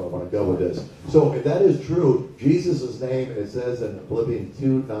name. That's where I want to go with this. So if that is true, Jesus' name, it says in Philippians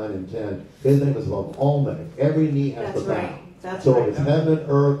 2, 9, and 10, his name is above all names. Every knee has to bow. Right. That's so right. if it's heaven,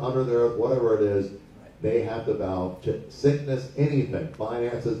 earth, under the earth, whatever it is, they have to bow to sickness, anything,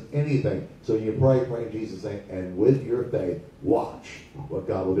 finances, anything. So you pray in Jesus' name, and with your faith, watch what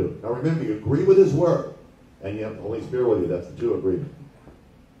God will do. Now remember, you agree with his word, and you have the Holy Spirit with you. That's the two agreement.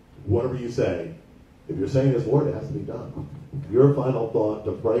 Whatever you say, if you're saying his word, it has to be done. Your final thought,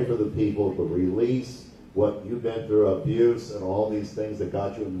 to pray for the people, to release what you've been through, abuse, and all these things that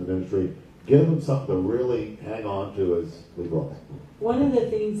got you into the ministry. Give them something to really hang on to as we grow. One of the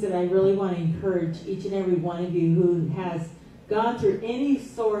things that I really want to encourage each and every one of you who has gone through any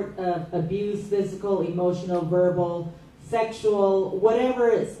sort of abuse, physical, emotional, verbal, sexual, whatever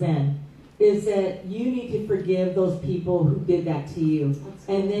it's been, is that you need to forgive those people who did that to you.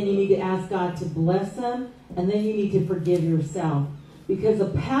 And then you need to ask God to bless them, and then you need to forgive yourself. Because the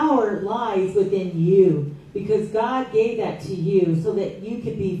power lies within you. Because God gave that to you so that you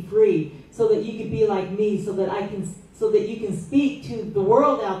could be free, so that you could be like me, so that you can speak to the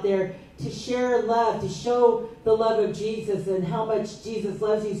world out there, to share love, to show the love of Jesus and how much Jesus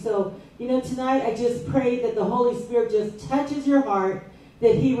loves you. So, tonight I just pray that the Holy Spirit just touches your heart,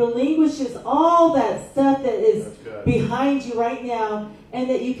 that he relinquishes all that stuff that is behind you right now, and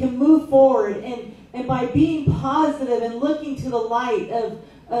that you can move forward. And by being positive and looking to the light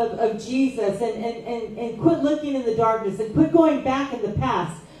of Jesus, and quit looking in the darkness, and quit going back in the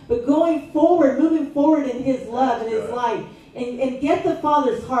past, but going forward, moving forward in his love and his light. And get the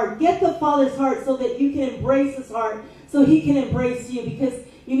Father's heart. Get the Father's heart so that you can embrace his heart, so he can embrace you. Because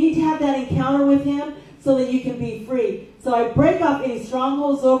you need to have that encounter with him so that you can be free. So I break off any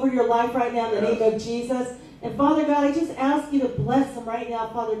strongholds over your life right now in the name of Jesus. And Father God, I just ask you to bless them right now,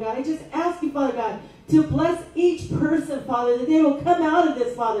 Father God. I just ask you, Father God, to bless each person, Father, that they will come out of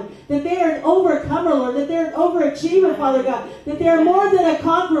this, Father, that they are an overcomer, Lord, that they're an overachiever, Father God, that they are more than a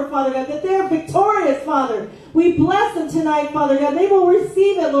conqueror, Father God, that they are victorious, Father. We bless them tonight, Father God. They will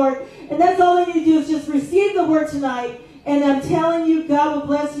receive it, Lord, and that's all they need to do is just receive the word tonight. And I'm telling you, God will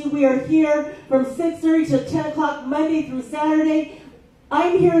bless you. We are here from 6:30 to 10 o'clock Monday through Saturday.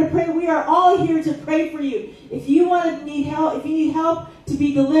 I'm here to pray. We are all here to pray for you. If you need help to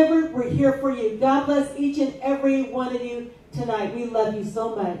be delivered, we're here for you. God bless each and every one of you tonight. We love you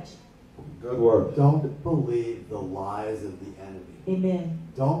so much. Good word. Don't believe the lies of the enemy. Amen.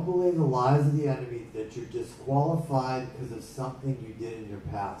 Don't believe the lies of the enemy that you're disqualified because of something you did in your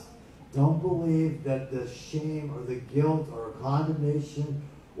past. Don't believe that the shame or the guilt or condemnation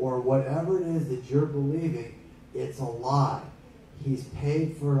or whatever it is that you're believing, it's a lie. He's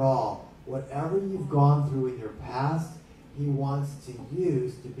paid for it all. Whatever you've gone through in your past, he wants to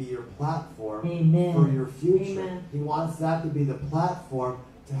use to be your platform for your future. Amen. He wants that to be the platform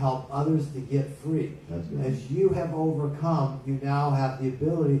to help others to get free. As you have overcome, you now have the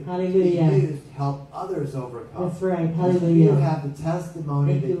ability to use to help others overcome. That's right. Hallelujah. Hallelujah. You have the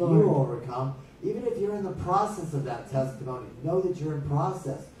testimony that you overcome. Even if you're in the process of that testimony, know that you're in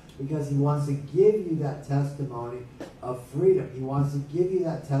process, because he wants to give you that testimony of freedom. He wants to give you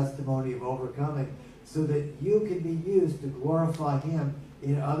that testimony of overcoming so that you can be used to glorify him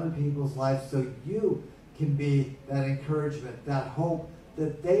in other people's lives, so you can be that encouragement, that hope,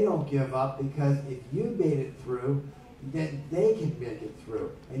 that they don't give up, because if you made it through, then they can make it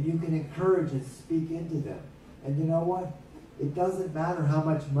through. And you can encourage and speak into them. And you know what? It doesn't matter how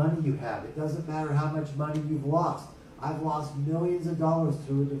much money you have. It doesn't matter how much money you've lost. I've lost millions of dollars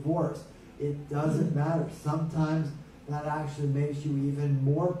through a divorce. It doesn't matter. Sometimes that actually makes you even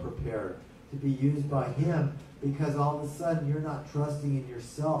more prepared to be used by him, because all of a sudden you're not trusting in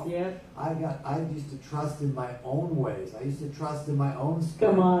yourself. Yeah. I used to trust in my own ways. I used to trust in my own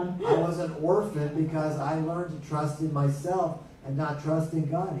strength. Come on. I was an orphan because I learned to trust in myself and not trust in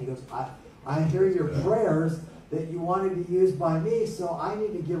God. He goes, I hear your prayers that you want to be used by me, so I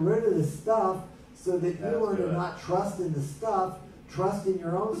need to get rid of this stuff so that you learn to not trust in the stuff, trust in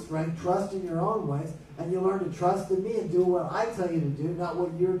your own strength, trust in your own ways, and you learn to trust in me and do what I tell you to do, not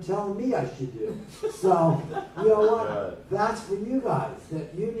what you're telling me I should do. So, you know what? That's for you guys,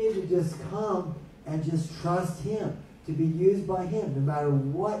 that you need to just come and just trust him, to be used by him. No matter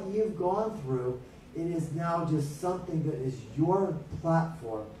what you've gone through, it is now just something that is your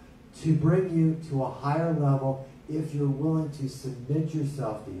platform to bring you to a higher level if you're willing to submit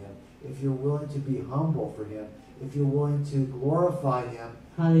yourself to him, if you're willing to be humble for him, if you're willing to glorify him.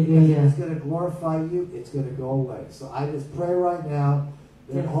 Hallelujah. Because if it's going to glorify you, it's going to go away. So I just pray right now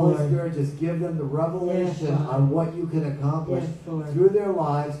that Holy Spirit just give them the revelation on what you can accomplish through their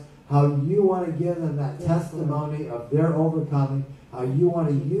lives, how you want to give them that testimony of their overcoming, how you want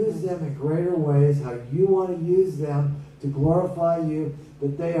to use them in greater ways, how you want to use them to glorify you,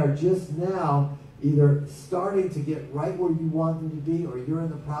 that they are just now either starting to get right where you want them to be, or you're in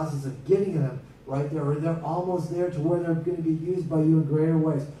the process of getting them right there, or they're almost there to where they're going to be used by you in greater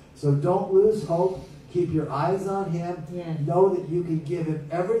ways. So don't lose hope. Keep your eyes on him. Yes. Know that you can give him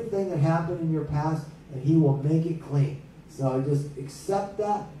everything that happened in your past, and he will make it clean. So just accept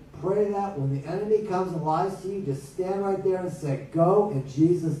that. Pray that. When the enemy comes and lies to you, just stand right there and say, go in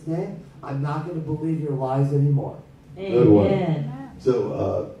Jesus' name. I'm not going to believe your lies anymore. Good one. Amen.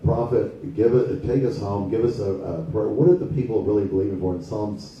 So, Prophet, take us home. Give us a prayer. What are the people really believing for? In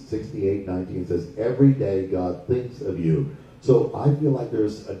Psalm 68:19 says, every day God thinks of you. So I feel like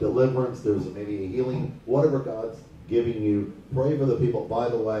there's a deliverance, there's maybe a healing, whatever God's giving you. Pray for the people. By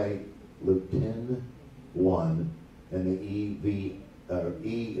the way, Luke 10:1 and the ERV,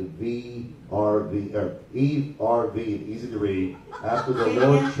 easy to read. After the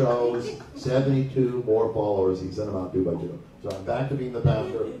Lord chose 72 more followers, he sent them out 2 by 2. So I'm back to being the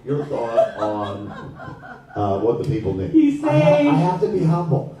pastor. Your thought on what the people need. He's saying, I have to be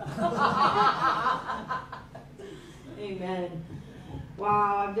humble. Amen.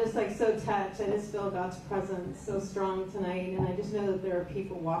 Wow, I'm just like so touched. I just feel God's presence so strong tonight, and I just know that there are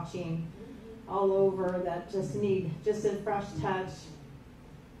people watching all over that just need just a fresh touch.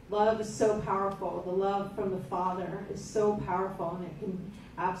 Love is so powerful. The love from the Father is so powerful, and it can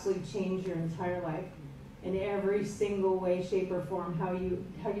absolutely change your entire life in every single way, shape, or form. How you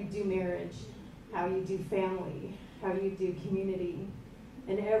do marriage, how you do family, how you do community,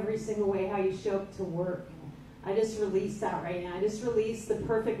 in every single way, how you show up to work. I just release that right now. I just release the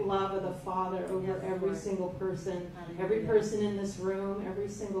perfect love of the Father over every single person, every person in this room, every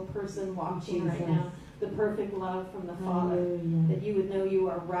single person watching right now. The perfect love from the Father, that you would know you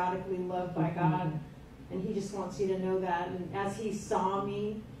are radically loved by God. And he just wants you to know that. And as he saw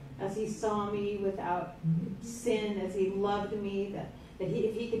me without sin, as he loved me, that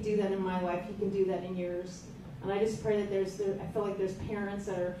if he could do that in my life, he can do that in yours. And I just pray that I feel like there's parents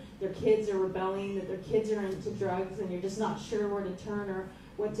that their kids are rebelling, that their kids are into drugs, and you're just not sure where to turn or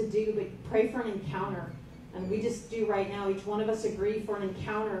what to do, but pray for an encounter. And we just do right now, each one of us agree for an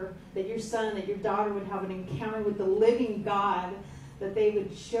encounter, that your son, that your daughter would have an encounter with the living God, that they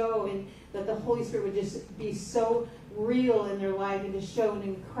would show, and that the Holy Spirit would just be so real in their life and just show in an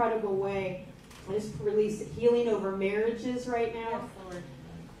incredible way. I just release healing over marriages right now. Yes, Lord.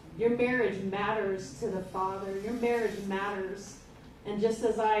 Your marriage matters to the Father. Your marriage matters. And just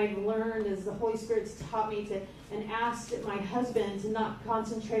as I've learned, as the Holy Spirit's taught me to, and asked my husband to not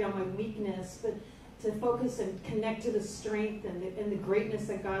concentrate on my weakness, but to focus and connect to the strength and the greatness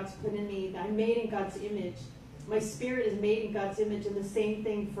that God's put in me. I'm made in God's image. My spirit is made in God's image, and the same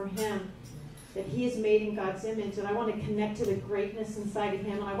thing for him. that he is made in God's image, and I want to connect to the greatness inside of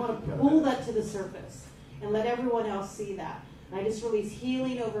him, and I want to pull that to the surface and let everyone else see that. And I just release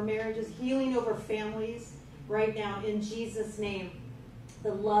healing over marriages, healing over families right now in Jesus' name.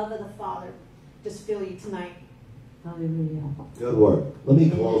 The love of the Father just fill you tonight. Hallelujah. Good word. Let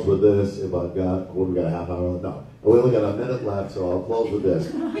me close with this. If I've got, what, we got a half hour? No. We only got a minute left, so I'll close with this.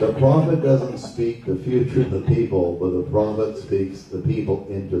 The prophet doesn't speak the future of the people, but the prophet speaks the people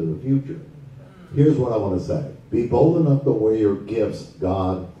into the future. Here's what I want to say. Be bold enough to wear your gifts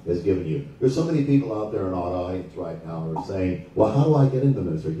God has given you. There's so many people out there in our audience right now who are saying, well, how do I get into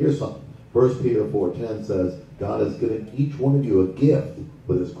ministry? Here's something. 1 Peter 4:10 says, God has given each one of you a gift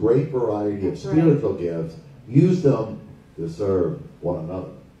with this great variety of spiritual gifts. Use them to serve one another.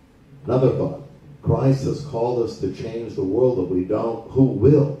 Another thought. Christ has called us to change the world. If we don't, who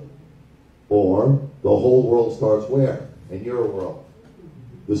will? Or the whole world starts where? In your world.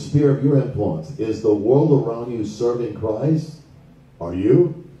 The sphere of your influence. Is the world around you serving Christ? Are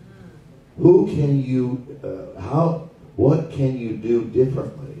you? Who can you, what can you do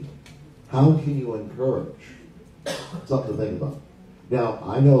differently? How can you encourage? Something to think about. Now,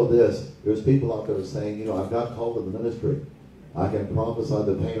 I know this. There's people out there saying, you know, I've got called to the ministry. I can prophesy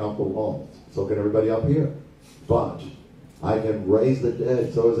the paint off the walls. So can everybody up here. But I can raise the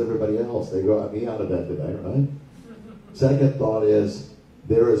dead. So is everybody else. They got me out of bed today, right? Second thought is,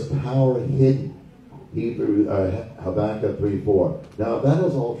 there is power hidden. Habakkuk 3:4. Now, if that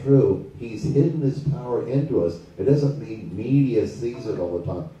is all true, he's hidden his power into us. It doesn't mean media sees it all the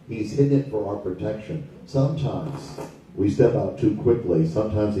time. He's hidden it for our protection. Sometimes we step out too quickly.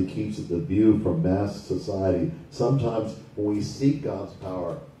 Sometimes he keeps it the view from mass society. Sometimes when we seek God's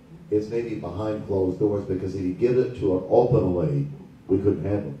power, it's maybe behind closed doors, because if he gives it to us openly, we couldn't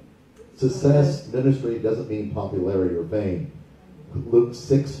handle it. Success ministry doesn't mean popularity or fame. Luke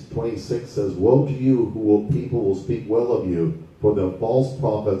 6:26 says, woe to you people will speak well of you, for the false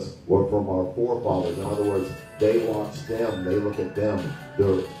prophets were from our forefathers. In other words, they watch them, they look at them,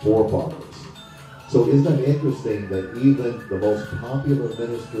 their forefathers. So isn't that interesting that even the most popular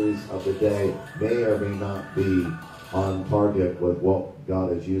ministries of the day may or may not be on target with what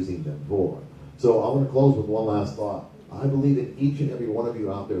God is using them for? So I want to close with one last thought. I believe that each and every one of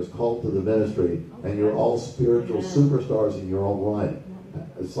you out there is called to the ministry, and you're all spiritual superstars in your own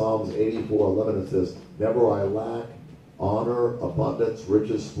right. Psalms 84:11, it says, never will I lack honor, abundance,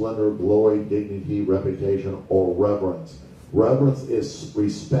 riches, splendor, glory, dignity, reputation, or reverence. Reverence is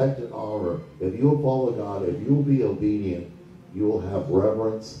respect and honor. If you will follow God, if you will be obedient, you will have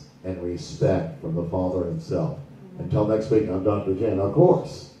reverence and respect from the Father himself. Until next week, I'm Dr. Jan. Of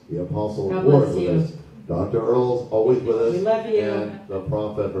course, the Apostle God Ward bless with you. us. Dr. Earl's always with us. We love you. And the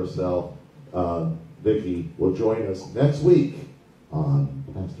prophet herself, Vicki, will join us next week on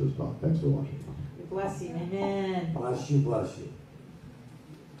Pastor's Talk. Thanks for watching. Bless you. Amen. Bless you, bless you.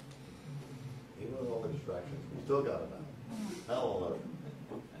 Even with all the distractions, we still got it now. Hallelujah.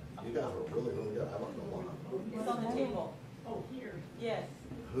 You guys were really good. I don't know why. It's on the table. Oh, here. Yes.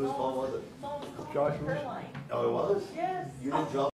 Whose phone was it? Phone's calling Joshua's? Caroline. Oh, it was? Yes. You didn't jump.